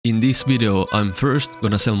this video I'm first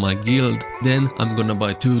gonna sell my guild, then I'm gonna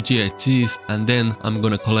buy 2 GHCs, and then I'm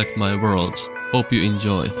gonna collect my worlds. Hope you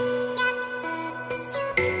enjoy.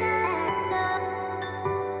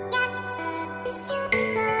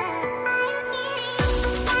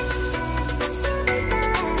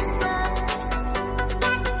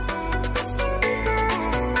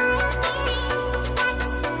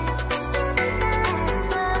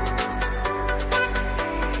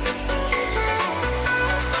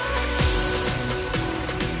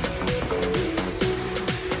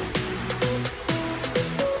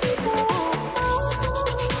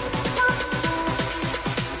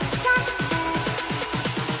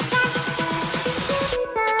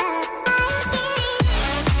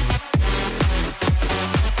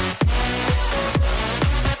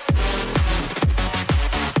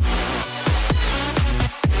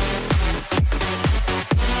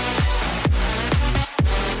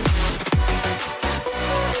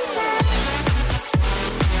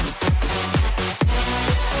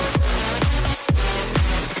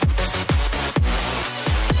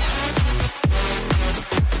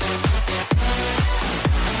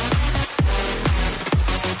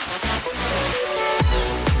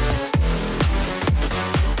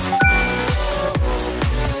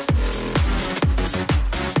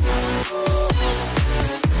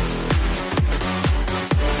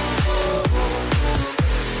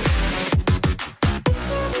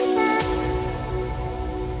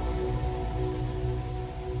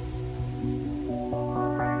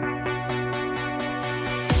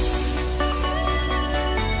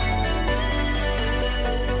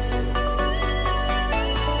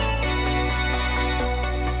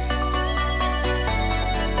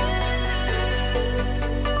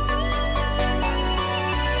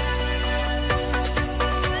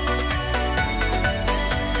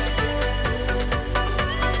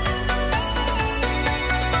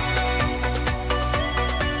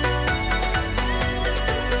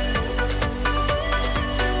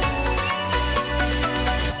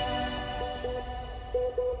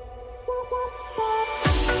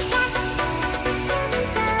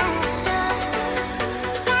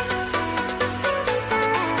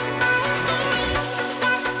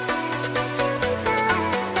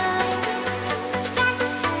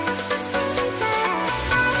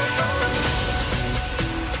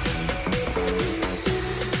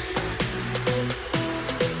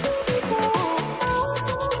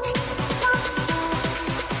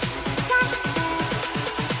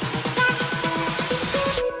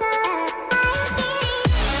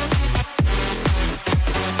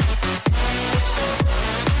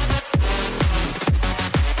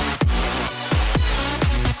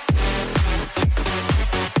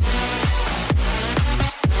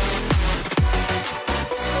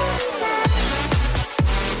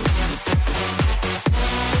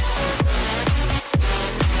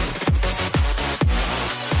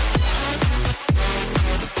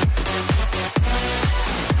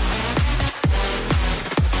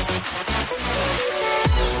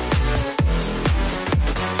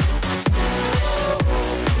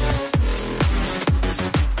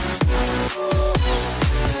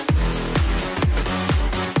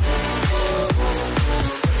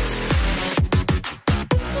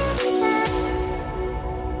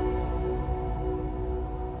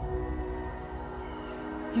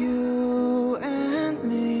 You and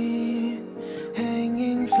me,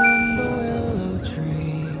 hanging from the willow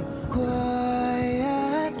tree, quietly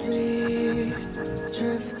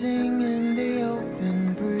drifting in the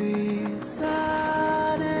open breeze.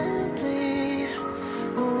 Suddenly,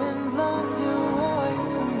 the wind blows you away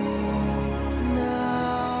from me.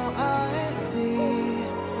 Now I see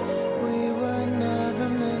we were never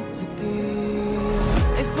meant to be.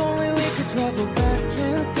 If only we could travel back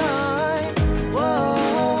in time. Whoa.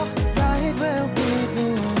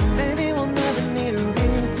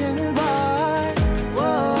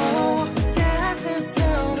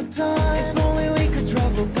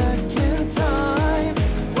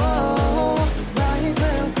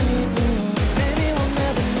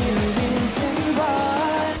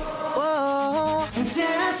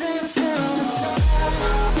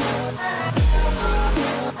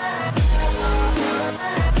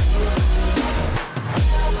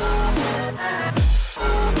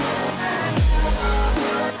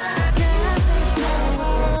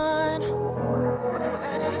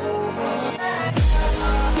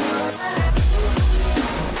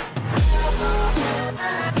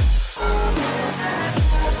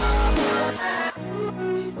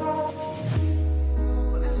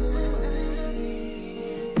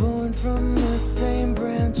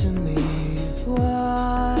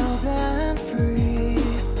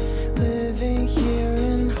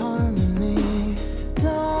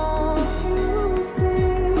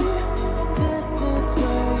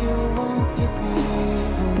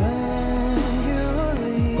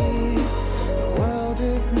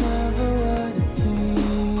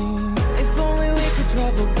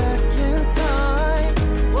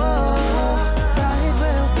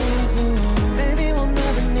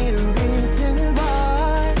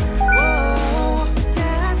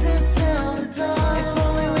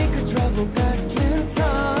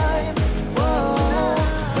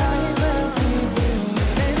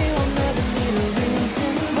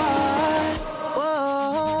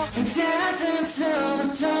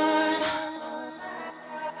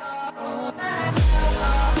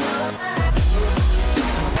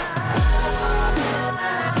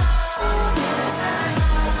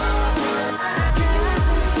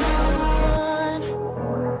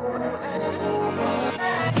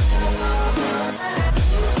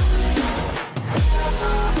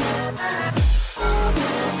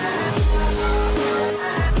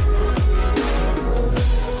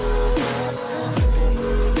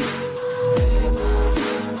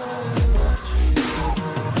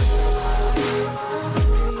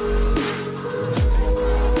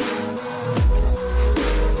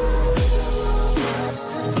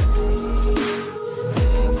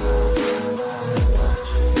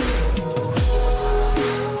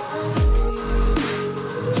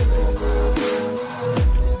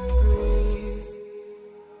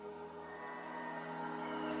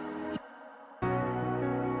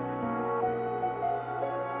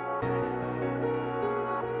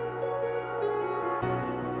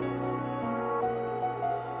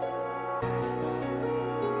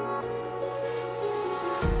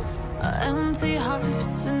 Empty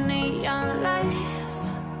hearts and neon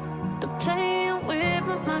lights. They're playing with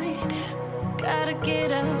my mind. Gotta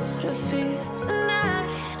get out of here tonight.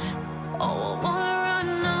 Oh, I want